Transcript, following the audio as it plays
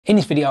In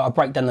this video, I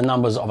break down the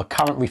numbers of a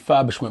current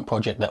refurbishment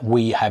project that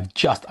we have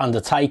just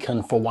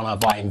undertaken for one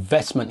of our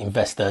investment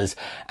investors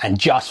and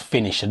just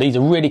finished. So these are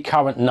really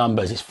current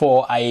numbers. It's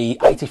for a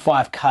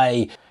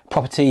 85k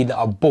property that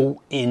I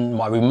bought in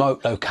my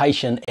remote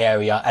location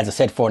area, as I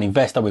said, for an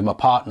investor with my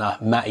partner,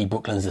 Matty,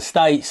 Brooklands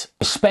Estates.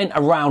 We spent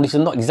around, these are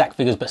not exact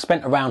figures, but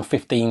spent around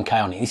 15k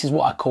on it. This is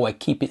what I call a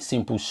keep it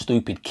simple,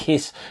 stupid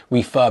KISS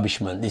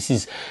refurbishment. This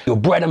is your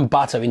bread and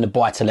butter in the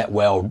buy-to-let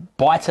world.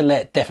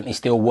 Buy-to-let definitely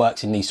still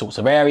works in these sorts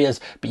of areas,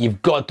 but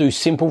you've got to do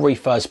simple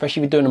refurbs,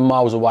 especially if you're doing them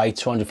miles away,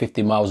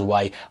 250 miles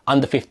away,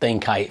 under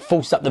 15k. It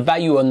forces up the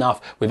value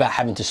enough without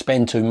having to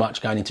spend too much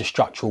going into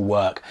structural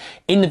work.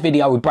 In the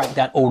video, we break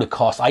down all the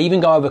costs. I even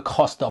go over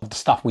cost of the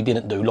stuff we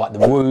didn't do, like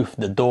the roof,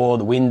 the door,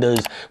 the windows.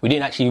 We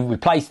didn't actually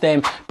replace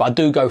them, but I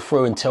do go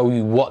through and tell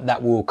you what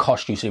that will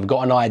cost you, so you've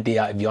got an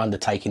idea if you're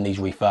undertaking these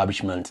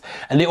refurbishments.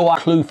 A little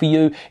clue for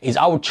you is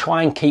I would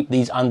try and keep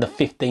these under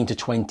 15 to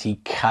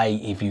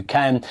 20k if you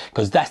can,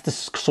 because that's the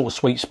sort of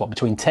sweet spot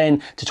between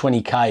 10 to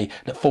 20k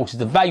that forces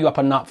the value up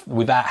enough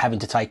without having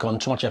to take on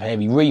too much of a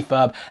heavy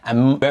refurb,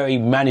 and very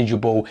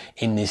manageable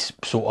in this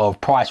sort of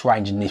price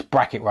range, in this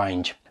bracket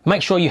range.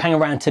 Make sure you hang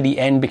around to the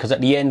end, because at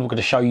the end we're going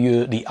to show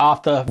you the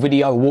after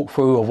video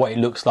walkthrough of what it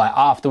looks like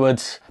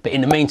afterwards. But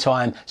in the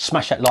meantime,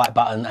 smash that like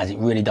button, as it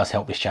really does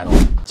help this channel.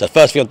 So the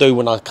first thing I do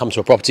when I come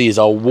to a property is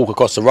I'll walk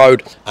across the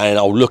road and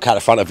I'll look at the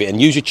front of it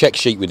and use your check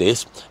sheet with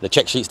this. The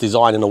check sheet's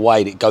designed in a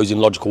way that it goes in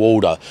logical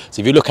order. So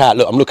if you look at,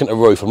 I'm looking at the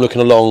roof, I'm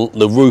looking along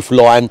the roof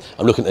line,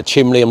 I'm looking at the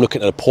chimney, I'm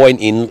looking at the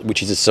pointing,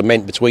 which is a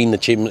cement between the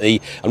chimney,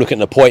 I'm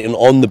looking at the pointing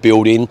on the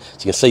building. So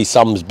you can see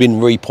some's been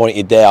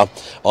repointed there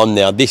on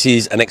there. This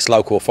is an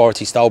ex-local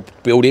authority style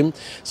building,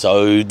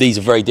 so these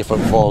are very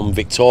different from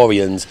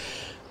Victorians.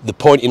 The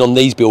pointing on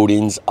these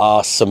buildings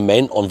are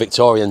cement. On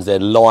Victorians, they're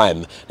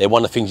lime. They're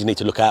one of the things you need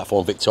to look out for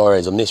on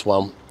Victorians. On this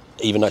one,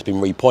 even though it's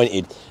been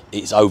repointed,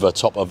 it's over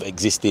top of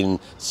existing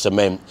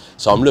cement.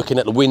 So I'm looking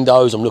at the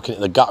windows, I'm looking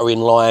at the guttering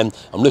line,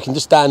 I'm looking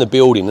just down the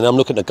building, and I'm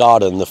looking at the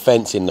garden, the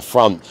fence in the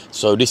front.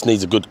 So this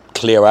needs a good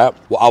clear out.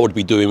 What I would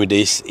be doing with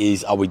this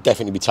is I would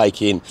definitely be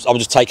I would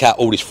just take out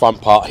all this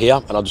front part here,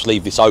 and I'll just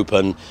leave this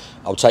open.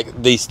 I'll take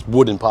this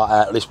wooden part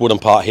out, this wooden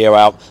part here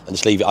out, and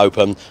just leave it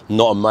open.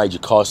 Not a major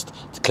cost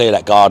to clear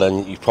that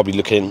garden. You're probably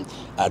looking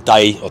at a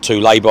day or two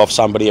labour off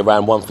somebody,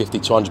 around 150,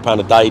 200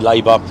 pound a day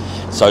labour.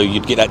 So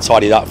you'd get that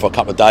tidied up for a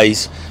couple of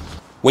days.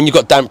 When you've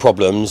got damp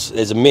problems,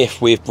 there's a myth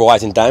with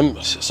rising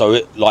damps.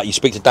 So like you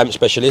speak to damp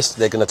specialists,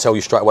 they're going to tell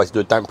you straight away to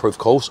do a damp proof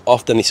course.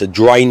 Often it's a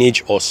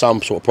drainage or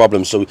some sort of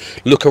problem. So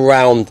look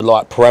around the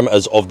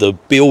parameters of the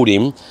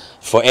building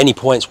for any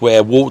points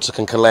where water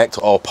can collect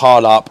or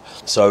pile up.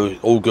 So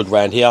all good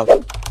around here.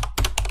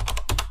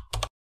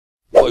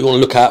 What you want to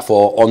look out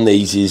for on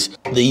these is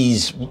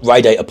these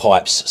radiator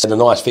pipes. So the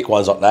nice thick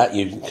ones like that,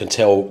 you can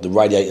tell the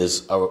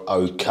radiators are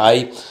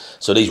okay.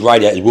 So these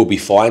radiators will be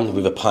fine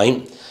with a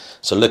paint.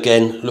 So look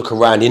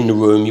around in the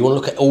room. You want to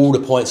look at all the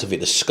points of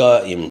it, the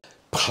skirting,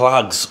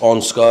 plugs on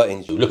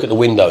skirting. Look at the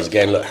windows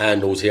again, look,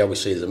 handles here, we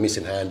see there's a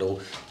missing handle.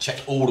 Check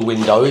all the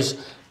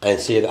windows and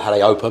see how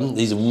they open.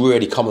 These are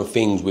really common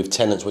things with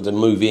tenants when they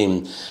move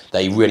in.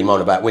 They really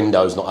moan about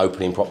windows not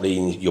opening properly,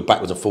 and you're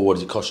backwards and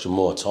forwards, it costs you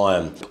more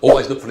time.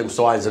 Always look for them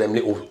signs of them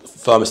little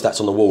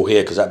thermostats on the wall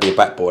here, because that'd be a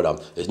back boiler.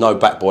 There's no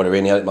back boiler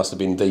in here, it must have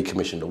been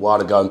decommissioned a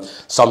while ago.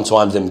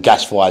 Sometimes them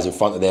gas fires in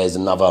front of there is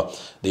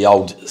the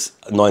old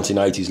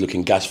 1980s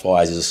looking gas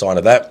fires is a sign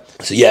of that.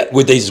 So yeah,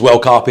 with these as well,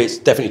 carpets,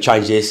 definitely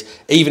change this.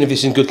 Even if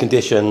it's in good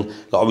condition,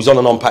 like I was on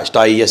an on-patch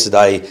day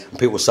yesterday and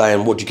people were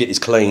saying, would you get this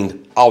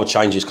cleaned? I would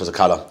change this because of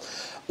colour.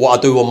 What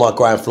I do on my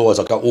ground floors,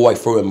 I go all the way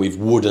through them with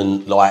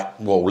wooden,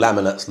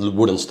 laminates,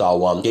 wooden style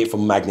one. Get it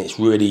from Magnets,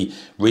 really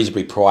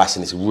reasonably priced,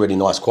 and it's really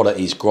nice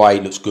quality, it's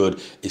great, looks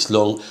good, it's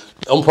long.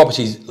 On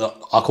properties,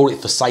 I call it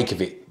for sake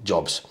of it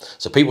jobs.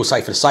 So people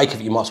say for the sake of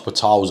it you must put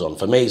tiles on.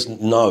 For me it's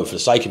no, for the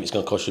sake of it it's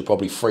going to cost you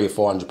probably £300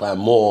 or £400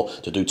 more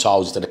to do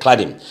tiles instead of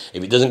cladding.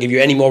 If it doesn't give you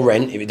any more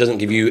rent, if it doesn't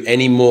give you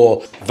any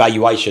more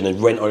valuation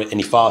and rent on it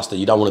any faster,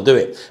 you don't want to do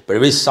it. But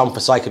there is some for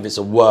sake of it's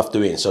worth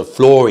doing. So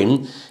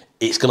flooring,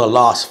 it's going to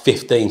last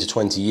 15 to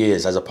 20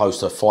 years as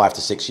opposed to 5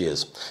 to 6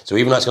 years. So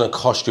even though it's going to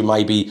cost you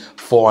maybe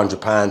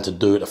 £400 to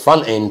do at the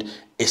front end,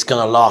 it's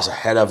going to last a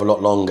hell of a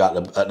lot longer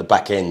at the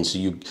back end.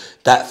 So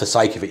that for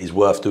sake of it is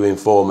worth doing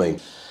for me.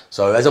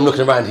 So as I'm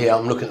looking around here,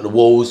 I'm looking at the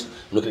walls,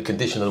 I'm looking at the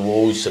condition of the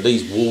walls. So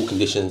these wall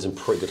conditions in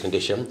pretty good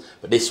condition,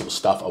 but this sort of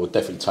stuff I would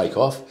definitely take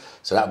off.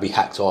 So that would be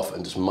hacked off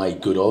and just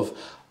made good of.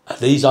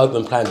 These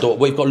open plan doors,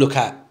 what you've got to look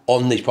at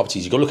on these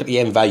properties, you've got to look at the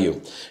end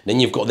value. Then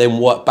you've got to then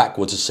work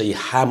backwards to see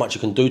how much you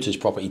can do to this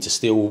property to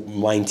still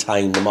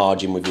maintain the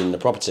margin within the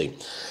property.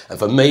 And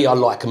for me, I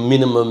like a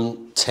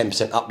minimum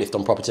 10% uplift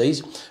on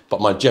properties,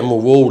 but my general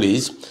rule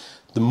is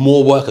the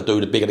more work I do,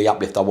 the bigger the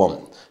uplift I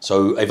want.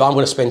 So if I'm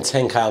going to spend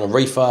 10k on a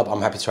refurb,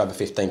 I'm happy to have a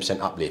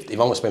 15% uplift. If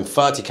I'm going to spend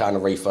 30k on a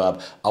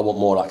refurb, I want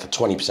more like a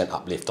 20%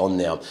 uplift on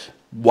there.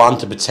 One,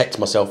 to protect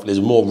myself. There's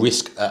more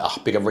risk at a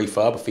bigger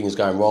refurb of things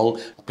going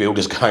wrong,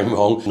 builders going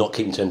wrong, not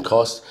keeping to them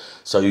costs.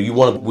 So you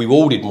want to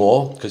reward it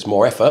more because it's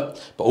more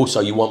effort, but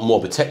also you want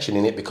more protection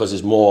in it because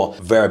there's more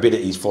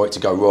variabilities for it to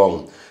go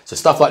wrong. So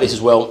stuff like this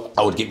as well,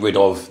 I would get rid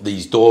of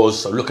these doors.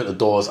 So look at the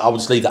doors, I would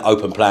just leave that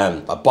open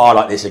plan. A bar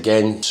like this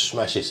again,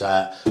 smash this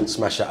out,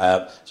 smash that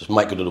out, just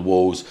make good of the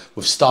walls.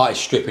 We've started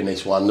stripping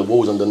this one. The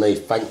walls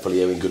underneath,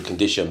 thankfully, are in good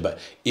condition. But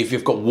if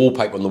you've got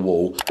wallpaper on the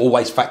wall,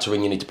 always factor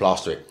in you need to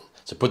plaster it.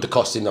 So put the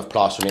cost in of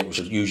plastering it, which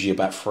is usually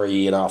about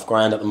 £3.5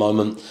 grand at the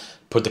moment.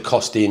 Put the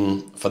cost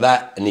in for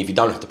that, and if you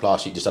don't have to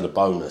plaster it, just add a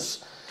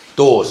bonus.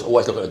 Doors,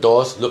 always look at the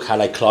doors, look how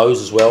they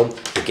close as well.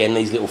 Again,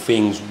 these little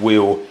things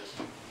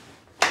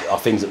are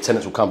things that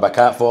tenants will come back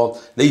out for.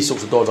 These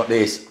sorts of doors like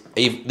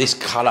this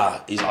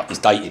colour is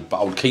dated,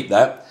 but I would keep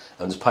that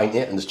and just paint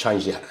it and just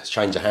change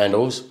the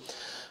handles.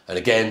 And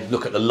again,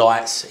 look at the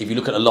lights. If you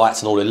look at the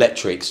lights and all the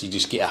electrics, you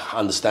just get an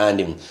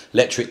understanding.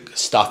 Electric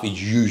stuff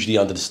is usually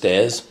under the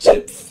stairs.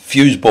 So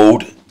fuse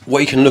board,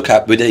 what you can look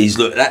at with these,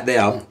 look, that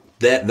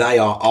they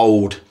are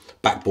old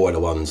back boiler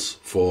ones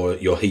for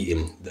your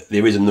heating.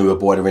 There is a newer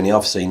boiler in here,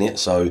 I've seen it,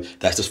 so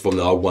that's just from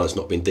the old one, it's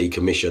not been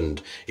decommissioned.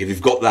 If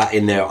you've got that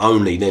in there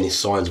only, then it's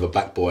signs of a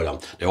back boiler.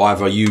 They're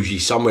either usually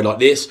somewhere like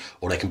this,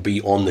 or they can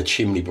be on the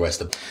chimney breast.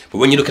 But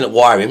when you're looking at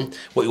wiring,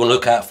 what you want to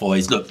look out for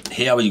is, look,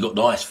 here you've got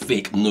nice,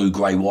 thick, new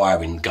grey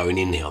wiring going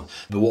in here.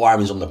 The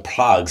wiring's on the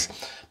plugs.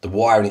 The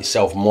wiring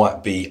itself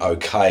might be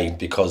okay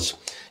because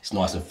it's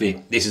nice and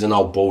thick. This is an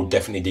old board,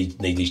 definitely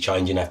need these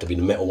changing, have to be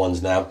the metal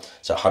ones now,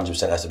 so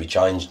 100% has to be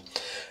changed.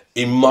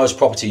 In most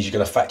properties, you're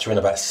going to factor in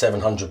about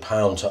 £700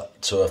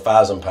 to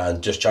 £1,000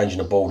 just changing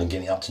the board and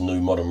getting it up to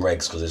new modern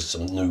regs, because there's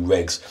some new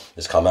regs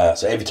that's come out.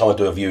 So every time I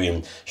do a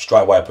viewing,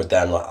 straight away I put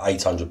down like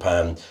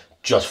 £800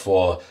 just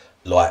for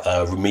like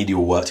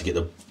remedial work to get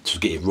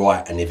it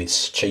right. And if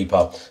it's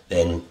cheaper,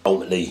 then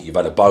ultimately you've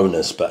had a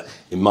bonus. But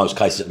in most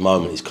cases at the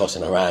moment, it's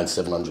costing around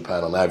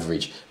 £700 on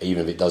average,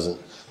 even if it doesn't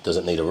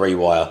need a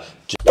rewire.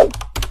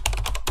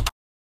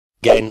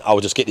 Again, I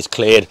would just get this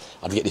cleared.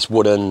 I'd get this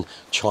wooden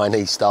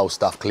Chinese style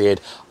stuff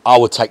cleared. I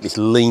would take this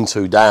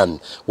lean-to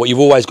down. What you've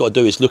always got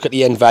to do is look at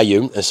the end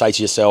value and say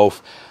to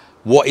yourself,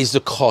 what is the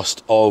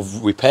cost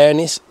of repairing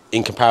this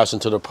in comparison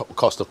to the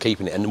cost of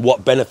keeping it, and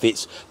what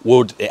benefits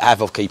would it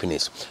have of keeping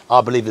this? I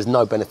believe there's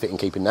no benefit in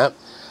keeping that.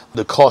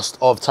 The cost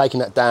of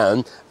taking that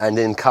down and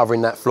then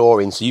covering that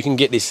flooring, so you can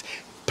get this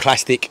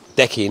plastic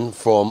decking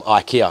from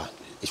IKEA.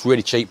 It's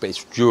really cheap, but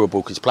it's durable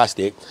because it's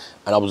plastic.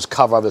 And I will just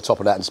cover over the top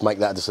of that and just make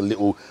that just a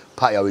little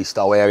patio-y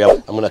style area.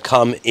 I'm going to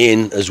come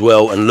in as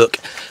well and look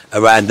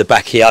around the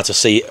back here to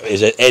see,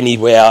 is there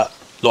anywhere,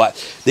 like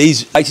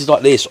these places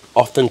like this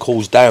often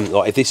cause damp.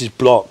 Like if this is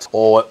blocked,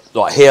 or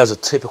like here's a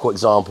typical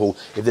example,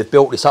 if they've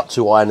built this up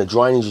too high and the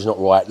drainage is not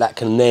right, that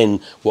can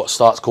then what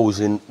starts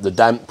causing the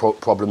damp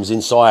problems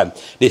inside.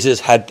 This has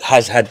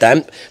had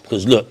damp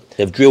because look,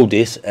 they've drilled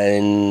this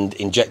and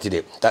injected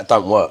it. That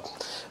don't work.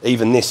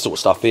 Even this sort of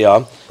stuff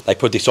here, they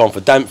put this on for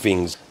damp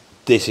things.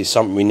 This is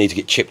something we need to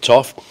get chipped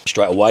off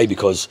straight away,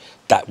 because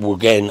that will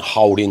again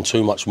hold in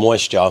too much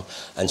moisture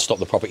and stop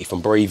the property from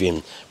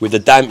breathing. With the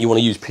damp, you want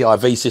to use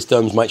PIV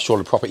systems, make sure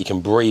the property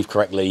can breathe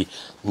correctly,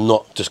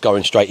 not just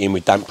going straight in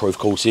with damp-proof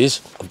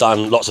courses. I've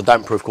done lots of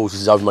damp-proof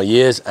courses over my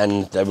years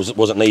and there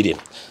wasn't needed.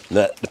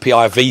 The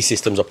PIV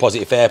systems are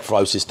positive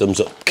airflow systems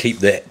that keep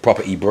the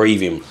property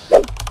breathing.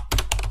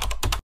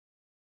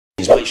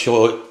 Make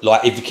sure,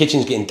 like if the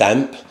kitchen's getting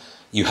damp,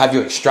 you have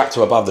your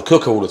extractor above the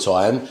cooker all the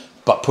time,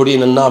 but put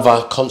in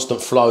another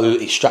constant flow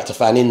extractor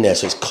fan in there,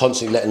 so it's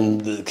constantly letting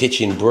the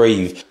kitchen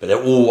breathe. But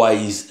they're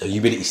always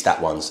humidity stat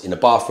ones in the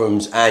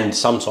bathrooms and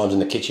sometimes in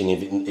the kitchen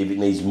if it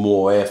needs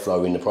more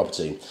airflow in the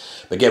property.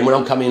 But again, when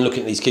I'm coming in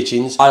looking at these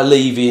kitchens, I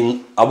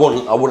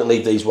wouldn't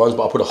leave these ones,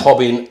 but I put a hob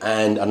in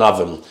and an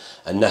oven,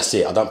 and that's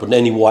it. I don't put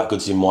any white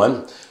goods in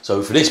mine.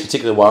 So for this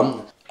particular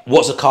one,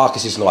 what's the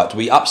carcasses like? Do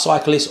we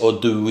upcycle this or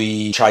do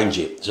we change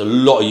it? There's a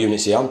lot of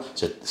units here,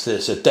 so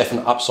it's a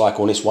definite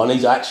upcycle on this one.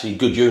 These are actually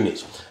good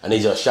units, and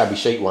these are shabby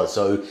chic ones.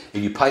 So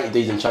if you painted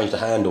these and changed the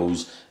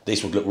handles,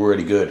 this would look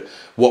really good.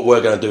 What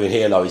we're going to do in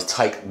here though is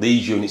take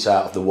these units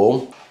out of the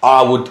wall.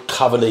 I would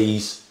cover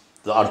these,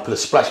 I'd put a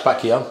splash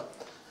back here,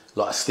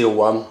 like a steel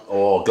one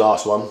or a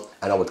glass one,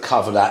 and I would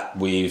cover that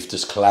with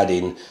just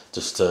cladding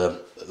just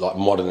to like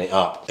modern it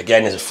up.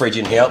 Again, there's a fridge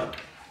in here.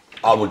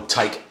 I would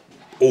take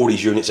all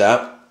these units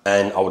out,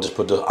 and I would just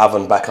put the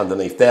oven back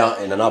underneath there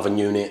in an oven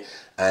unit,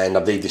 and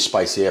I'd leave this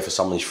space here for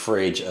someone's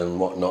fridge and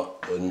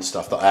whatnot and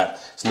stuff like that.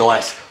 It's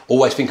nice.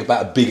 Always think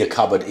about a bigger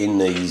cupboard in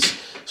these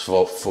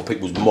for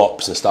people's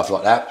mops and stuff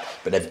like that,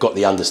 but they've got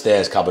the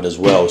understairs cupboard as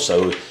well.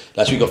 So that's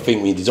what you've got to think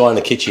when you design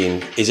the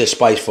kitchen. Is there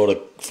space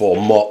for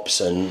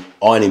mops and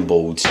ironing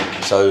boards?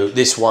 So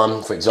this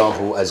one, for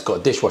example, has got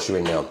a dishwasher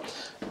in now.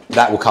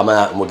 That will come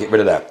out and we'll get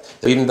rid of that.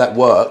 So even if that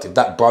worked, if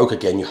that broke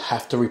again, you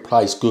have to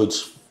replace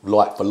goods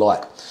like for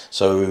like.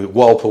 So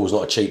Whirlpool's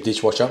not a cheap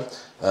dishwasher,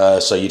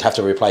 so you'd have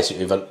to replace it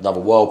with another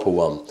Whirlpool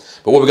one.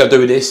 But what we're going to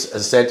do with this,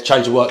 as I said,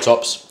 change the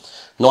worktops.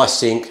 Nice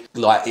sink,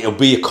 like it'll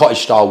be a cottage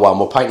style one.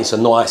 We'll paint this a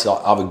nice,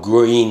 like either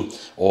green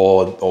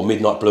or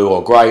midnight blue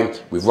or grey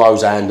with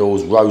rose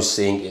handles, rose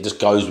sink. It just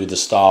goes with the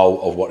style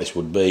of what this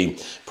would be.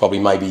 Probably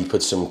maybe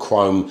put some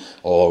chrome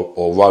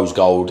or rose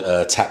gold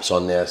taps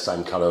on there,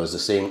 same colour as the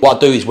sink. What I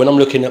do is when I'm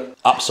looking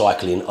at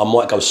upcycling, I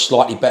might go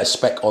slightly better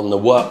spec on the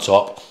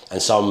worktop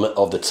and some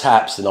of the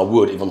taps than I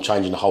would if I'm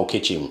changing the whole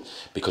kitchen,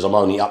 because I'm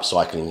only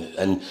upcycling.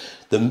 And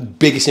the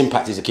biggest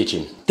impact is the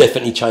kitchen.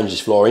 Definitely change this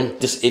flooring.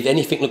 Just if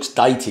anything looks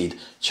dated,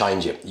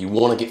 change it. You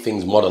want to get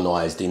things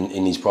modernised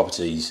in these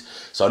properties.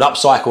 So an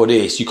upcycle of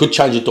this, you could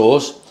change the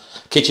doors.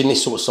 Kitchen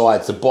this sort of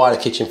size, to buy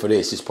the kitchen for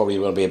this is probably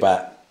going to be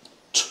about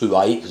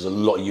 2.8, there's a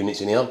lot of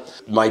units in here.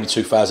 Maybe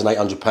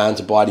 £2,800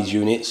 to buy these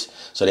units.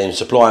 So then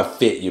supply and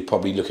fit, you're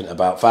probably looking at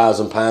about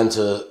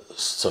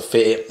 £1,000 to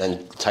fit it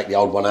and take the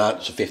old one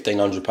out to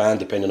 £1,500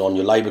 depending on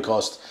your labour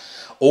cost.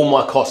 All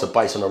my costs are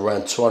based on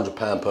around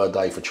 £200 per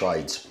day for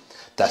trades.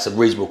 That's a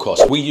reasonable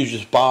cost. We use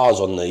just bars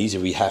on these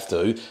if we have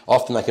to.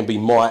 Often they can be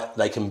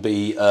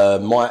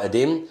mitered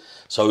in.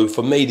 So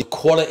for me, the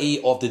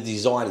quality of the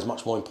design is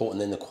much more important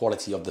than the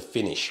quality of the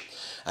finish.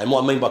 And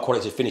what I mean by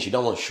quality of finish, you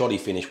don't want a shoddy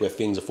finish where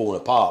things are falling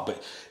apart.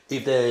 But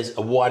if there's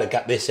a wider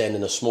gap this end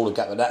and a smaller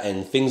gap at that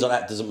end, things like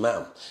that doesn't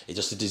matter. It's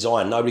just a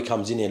design. Nobody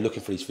comes in here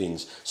looking for these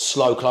things.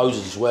 Slow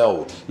closers as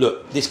well.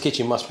 Look, this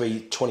kitchen must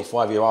be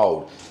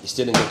 25-year-old. It's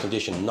still in good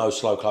condition. No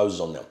slow closers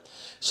on them.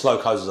 Slow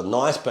closers are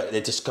nice, but they're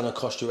just going to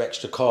cost you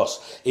extra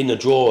cost. In the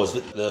drawers,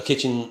 the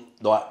kitchen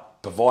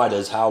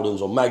providers,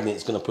 Howdens or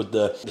Magnets, going to put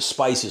the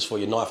spaces for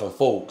your knife and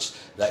forks.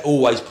 They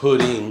always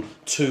put in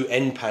 2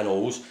 end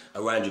panels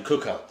around your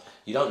cooker.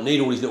 You don't need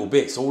all these little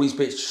bits. All these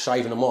bits,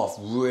 shaving them off,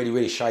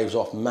 really shaves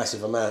off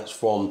massive amounts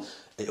from,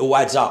 it all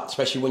adds up,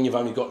 especially when you've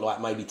only got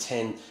like maybe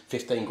 10,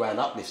 15 grand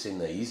uplifts in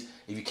these.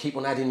 If you keep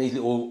on adding these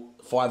little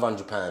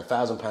 £500,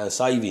 £1,000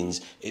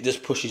 savings, it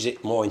just pushes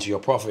it more into your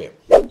profit.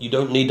 You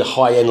don't need the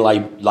high-end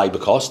labour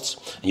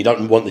costs, and you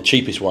don't want the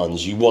cheapest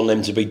ones. You want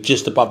them to be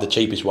just above the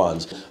cheapest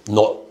ones,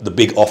 not the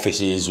big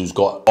offices who's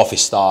got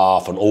office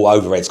staff and all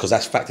overheads, because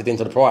that's factored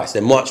into the price.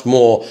 They're much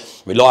more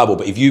reliable.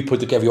 But if you put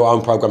together your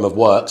own programme of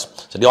works,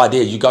 so the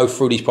idea is you go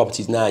through these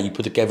properties now, you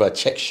put together a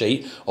check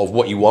sheet of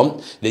what you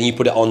want, then you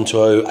put it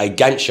onto a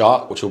Gantt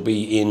chart, which will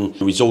be in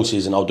the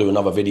resources, and I'll do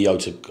another video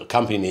to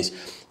accompany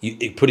this.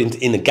 You put it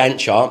in the Gantt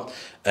chart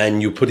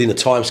and you put in the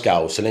time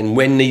scale. So then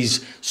when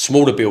these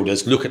smaller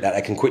builders look at that,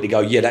 they can quickly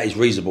go, yeah, that is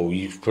reasonable.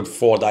 You've put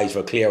 4 days for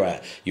a clear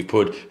out. You've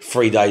put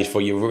 3 days for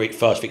your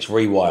first fix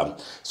rewire.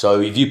 So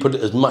if you put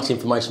as much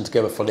information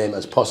together for them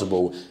as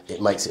possible,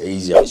 it makes it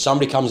easier. If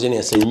somebody comes in here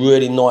and sees a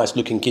really nice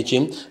looking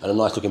kitchen and a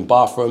nice looking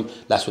bathroom,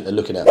 that's what they're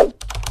looking at.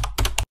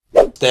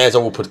 Stairs, I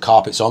will put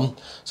carpets on.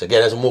 So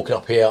again, as I'm walking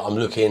up here, I'm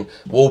looking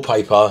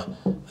wallpaper.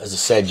 As I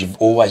said, you've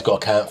always got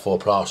to account for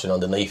plastering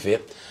underneath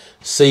it.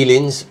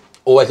 Ceilings,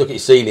 always look at your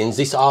ceilings.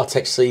 This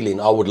Artex ceiling,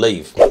 I would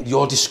leave.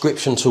 Your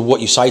description to what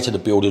you say to the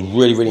builder is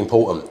really, really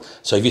important.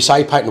 So if you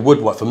say paint the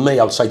woodwork, for me,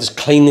 I would say just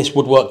clean this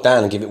woodwork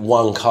down and give it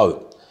 1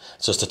 coat,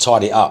 just to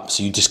tidy it up.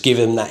 So you just give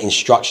them that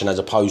instruction as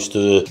opposed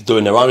to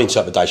doing their own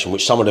interpretation,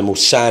 which some of them will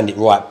sand it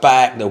right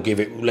back. They'll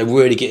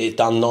really get it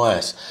done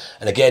nice.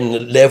 And again, the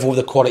level of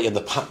the quality of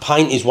the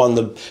paint is one of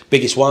the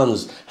biggest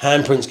ones.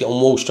 Handprints get on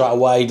walls straight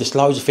away. Just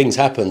loads of things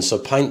happen. So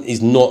paint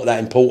is not that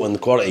important, the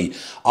quality.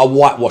 I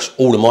whitewash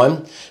all of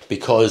mine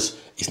because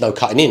it's no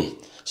cutting in.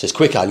 So it's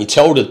quicker. And you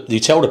tell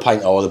the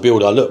painter or the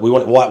builder, look, we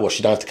want it whitewashed,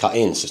 you don't have to cut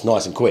in. So it's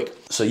nice and quick.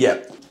 So yeah,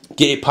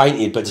 get it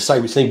painted, but to say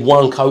we just need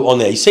 1 coat on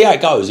there. You see how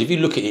it goes. If you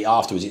look at it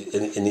afterwards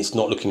and it's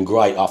not looking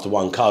great after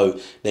 1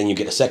 coat, then you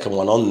get a second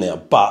one on there.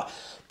 But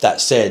that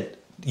said,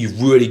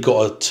 you've really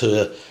got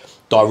to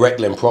direct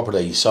them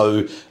properly.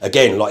 So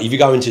again, like if you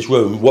go into this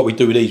room, what we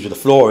do with these with the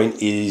flooring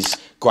is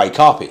grey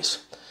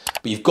carpets.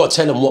 But you've got to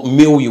tell them what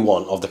mill you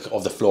want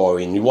of the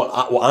flooring. You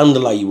want what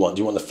underlay you want. Do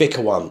you want the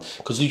thicker one?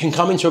 Because you can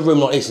come into a room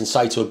like this and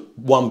say to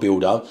one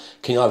builder,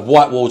 "Can you have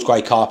white walls,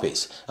 grey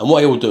carpets?" And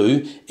what he'll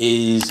do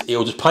is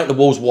he'll just paint the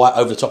walls white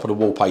over the top of the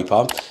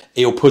wallpaper.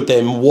 He'll put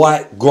them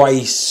white,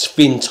 grey,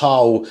 thin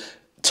tile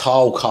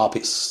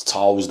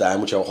tiles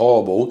down, which are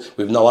horrible,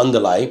 with no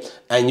underlay,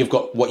 and you've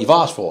got what you've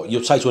asked for.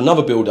 You'll say to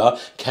another builder,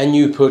 "Can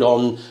you put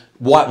on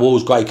white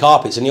walls, grey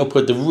carpets?" And he'll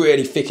put the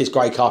really thickest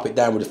grey carpet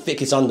down with the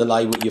thickest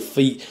underlay with your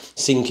feet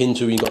sink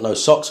into and you've got no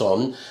socks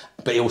on.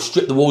 But he'll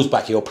strip the walls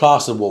back, he'll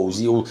plaster the walls,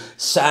 he'll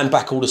sand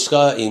back all the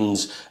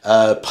skirtings,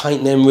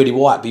 paint them really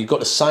white. But you've got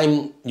the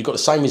same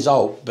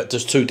result, but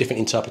just 2 different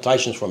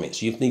interpretations from it.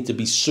 So you need to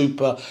be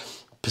super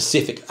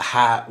specific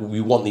how we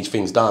want these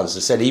things done. So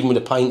I said, even with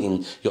the painting,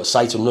 you've got to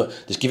say to them, look,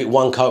 just give it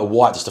 1 coat of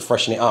white just to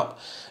freshen it up.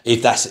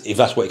 If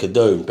that's what you could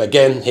do. But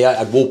again, here I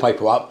had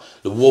wallpaper up.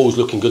 The walls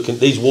looking good.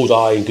 These walls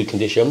are in good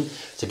condition.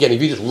 So again,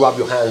 if you just rub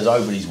your hands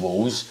over these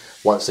walls,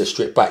 once they're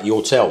stripped back,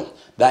 you'll tell.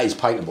 That is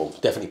paintable,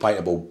 definitely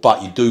paintable.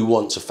 But you do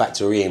want to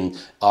factor in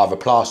either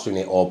plastering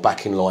it or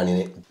backing lining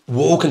it.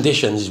 Wall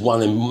conditions is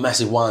one of the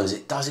massive ones.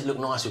 Does it look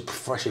nice with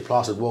freshly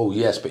plastered walls?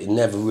 Yes, but it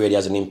never really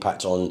has an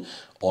impact on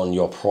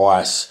your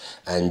price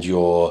and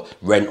your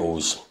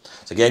rentals.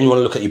 So again, you want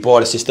to look at your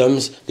boiler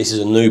systems. This is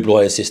a new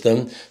boiler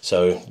system,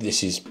 so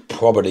this is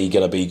probably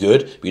going to be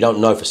good. We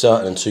don't know for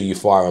certain until you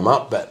fire them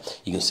up,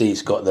 but you can see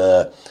it's got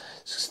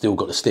still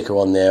got the sticker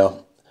on there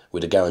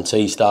with the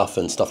guarantee stuff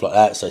and stuff like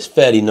that, so it's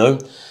fairly new.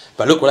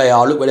 But look where they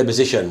are, look where they're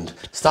positioned.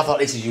 Stuff like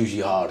this is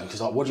usually hard, because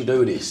like, what do you do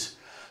with this?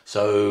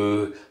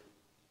 So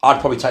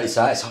I'd probably take this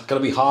out. It's going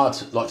to be hard,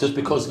 like, just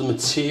because of the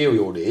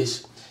material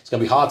this, it's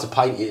going to be hard to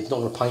paint it. It's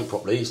not going to paint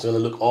properly. It's going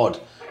to look odd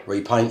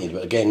repainted.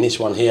 But again, this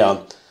one here,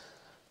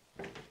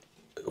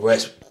 where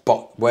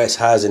it's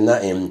housing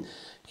that in,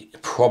 you're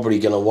probably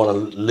going to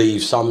want to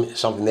leave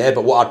something there.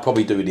 But what I'd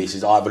probably do with this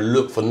is either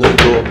look for new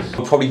doors.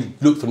 I'd probably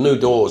look for new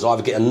doors.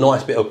 Either get a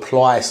nice bit of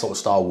ply sort of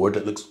style wood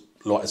that looks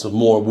like it's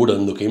more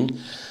wooden looking,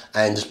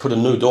 and just put a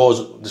new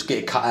doors, just get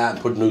it cut out and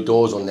put new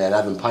doors on there and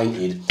have them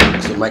painted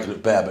to make it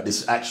look better. But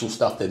this actual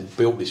stuff they've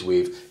built this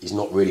with is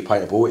not really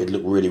paintable. It'd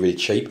look really, really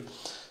cheap.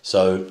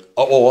 So,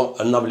 or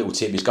another little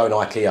tip is go to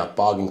IKEA,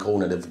 bargain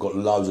corner. They've got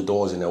loads of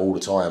doors in there all the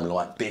time,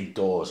 like big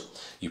doors.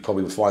 You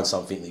probably would find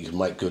something that you can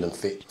make good and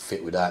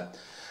fit with that.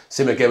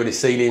 Similar again with the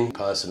ceiling.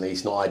 Personally,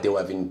 it's not ideal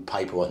having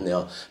paper on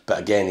there, but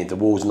again, if the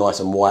wall's nice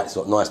and white, it's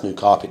got nice new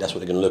carpet, that's what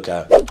they're going to look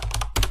at.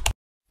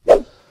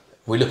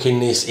 We're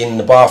looking this in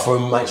the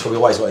bathroom, make sure we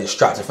always got an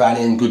extractor fan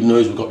in. Good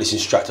news, we've got this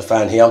extractor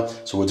fan here,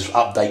 so we'll just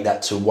update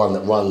that to one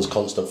that runs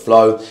constant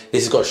flow.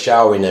 This has got a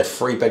shower in there.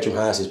 3-bedroom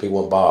houses, people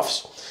want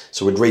baths.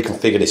 So we'd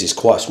reconfigure this. It's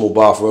quite a small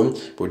bathroom,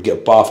 but we'd get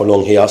a bath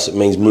along here, so it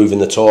means moving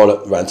the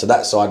toilet around to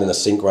that side and the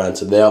sink around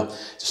to there.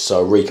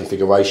 So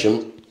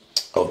reconfiguration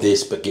of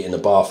this, but getting the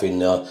bath in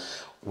there.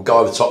 We'll go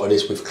over the top of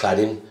this with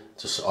cladding,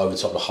 just over the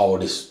top of the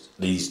whole of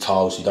these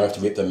tiles, so you don't have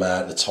to rip them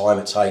out. The time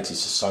it takes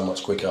is just so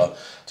much quicker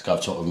to go over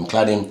the top of them.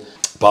 Cladding,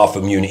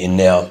 bathroom unit in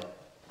there.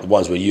 The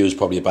ones we use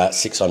probably about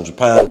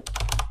 £600.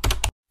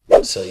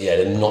 So yeah,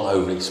 they're not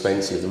overly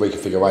expensive. The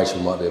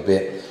reconfiguration might be a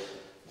bit.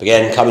 But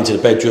again, coming to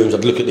the bedrooms,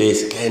 I'd look at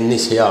this. Again,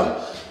 this here,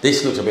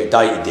 this looks a bit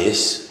dated,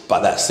 this.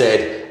 But that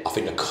said, I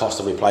think the cost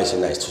of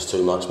replacing that is just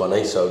too much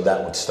money, so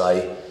that would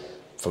stay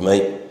for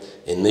me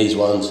in these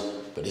ones.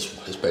 But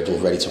this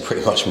bedroom's ready to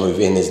pretty much move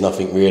in. There's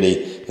nothing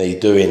really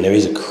need doing. There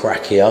is a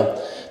crack here.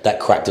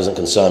 That crack doesn't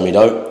concern me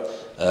though.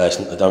 I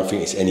don't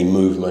think it's any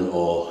movement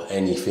or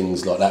any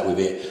things like that with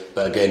it.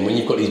 But again, when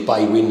you've got these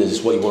bay windows,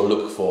 it's what you want to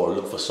look for.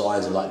 Look for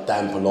signs of like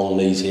damp along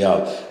these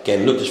here.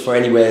 Again, look just for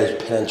anywhere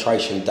there's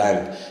penetration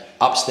damp.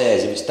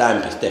 Upstairs, if it's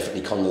damp, it's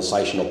definitely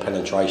condensation or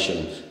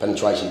penetration.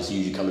 Penetration is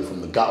usually coming from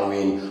the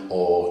guttering,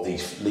 or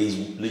these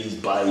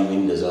bay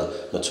windows are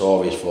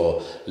notorious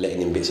for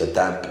letting in bits of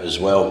damp as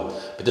well.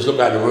 But just look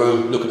around the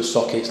room, look at the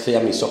sockets, see how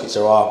many sockets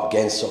there are.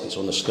 Again, sockets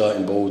on the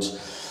skirting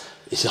boards.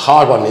 It's a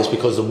hard one, this,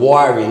 because the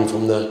wiring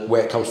from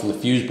where it comes from the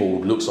fuse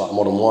board looks like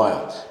modern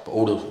wire, but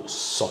all the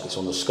sockets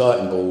on the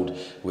skirting board,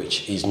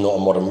 which is not a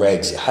modern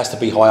regs, it has to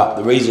be high up.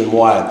 The reason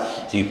why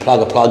is you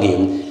plug a plug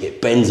in,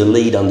 it bends a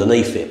lead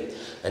underneath it.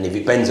 And if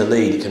it bends a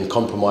lead, it can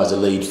compromise the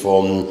lead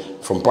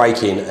from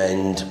breaking,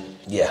 and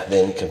yeah,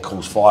 then it can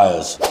cause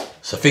fires.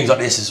 So things like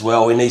this as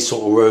well, in these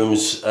sort of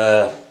rooms,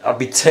 I'd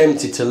be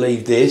tempted to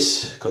leave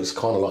this, because it's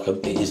kind of like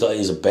it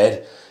is a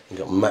bed. You've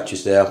got a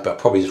mattress there, but I'd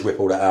probably just rip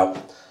all that out.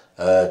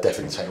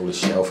 Definitely take all the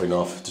shelving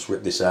off, just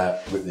rip this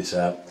out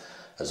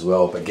as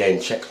well. But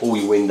again, check all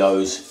your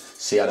windows,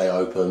 see how they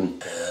open.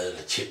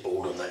 The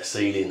chipboard on that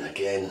ceiling,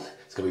 again,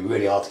 it's going to be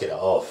really hard to get it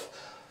off.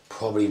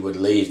 Probably would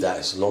leave that,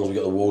 as long as we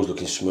got the walls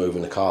looking smooth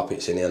and the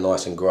carpets in here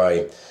nice and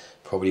grey.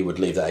 Probably would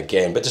leave that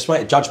again, but just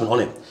make a judgment on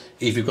it.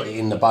 If you've got it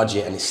in the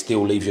budget and it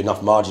still leaves you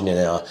enough margin in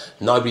there,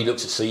 nobody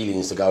looks at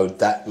ceilings to go,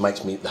 that makes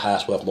the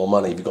house worth more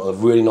money. If you've got a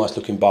really nice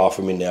looking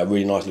bathroom in there, a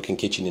really nice looking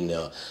kitchen in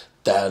there,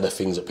 that are the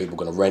things that people are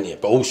going to rent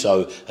it. But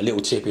also, a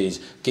little tip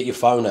is, get your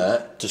phone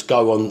out, just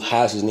go on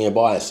houses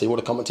nearby and see what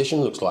the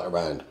competition looks like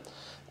around.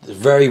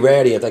 Very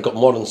rarely have they got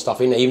modern stuff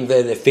in there. Even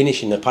though they're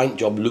finishing the paint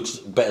job, looks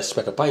better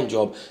spec of paint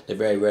job, they've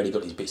very rarely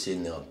got these bits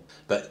in there.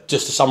 But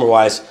just to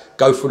summarise,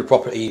 go through the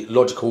property,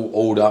 logical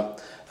order,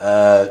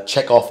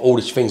 check off all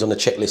these things on the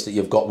checklist that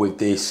you've got with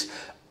this.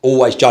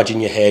 Always judge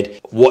in your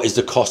head, what is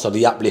the cost of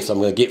the uplift I'm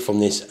going to get from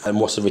this, and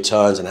what's the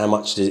returns, and how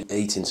much does it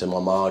eat into my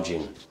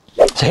margin.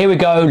 So here we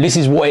go, this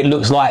is what it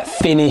looks like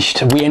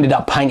finished. We ended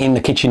up painting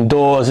the kitchen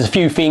doors. There's a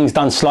few things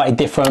done slightly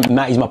different.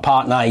 Matt is my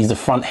partner, he's the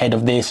front head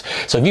of this.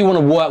 So if you want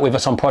to work with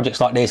us on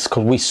projects like this,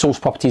 because we source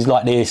properties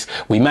like this,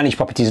 we manage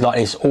properties like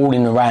this, all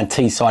in and around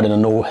Teesside and the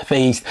North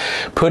East,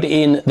 put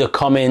in the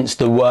comments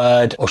the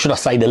word, or should I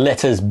say the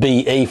letters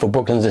BE for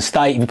Brooklands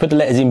Estate. If you put the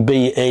letters in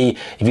BE,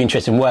 if you're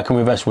interested in working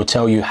with us, we'll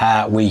tell you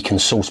how we can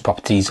source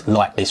properties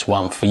like this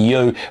one for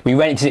you. We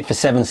rented it for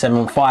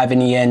 775 in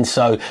the end,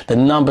 so the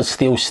numbers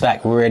still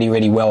stack really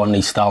well on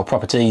these style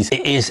properties.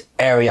 It is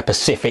area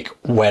Pacific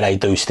where they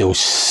do still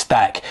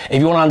stack. If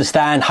you want to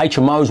understand,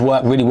 HMOs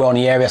work really well in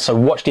the area, so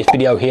watch this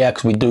video here,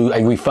 because we do a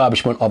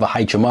refurbishment of a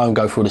HMO and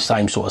go through the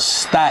same sort of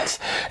stats.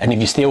 And if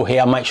you're still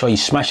here, make sure you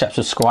smash that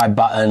subscribe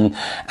button,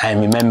 and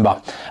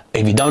remember,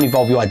 if you don't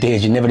evolve your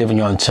ideas, you never live on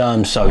your own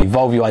terms. So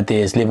evolve your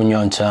ideas, live on your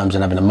own terms,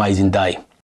 and have an amazing day.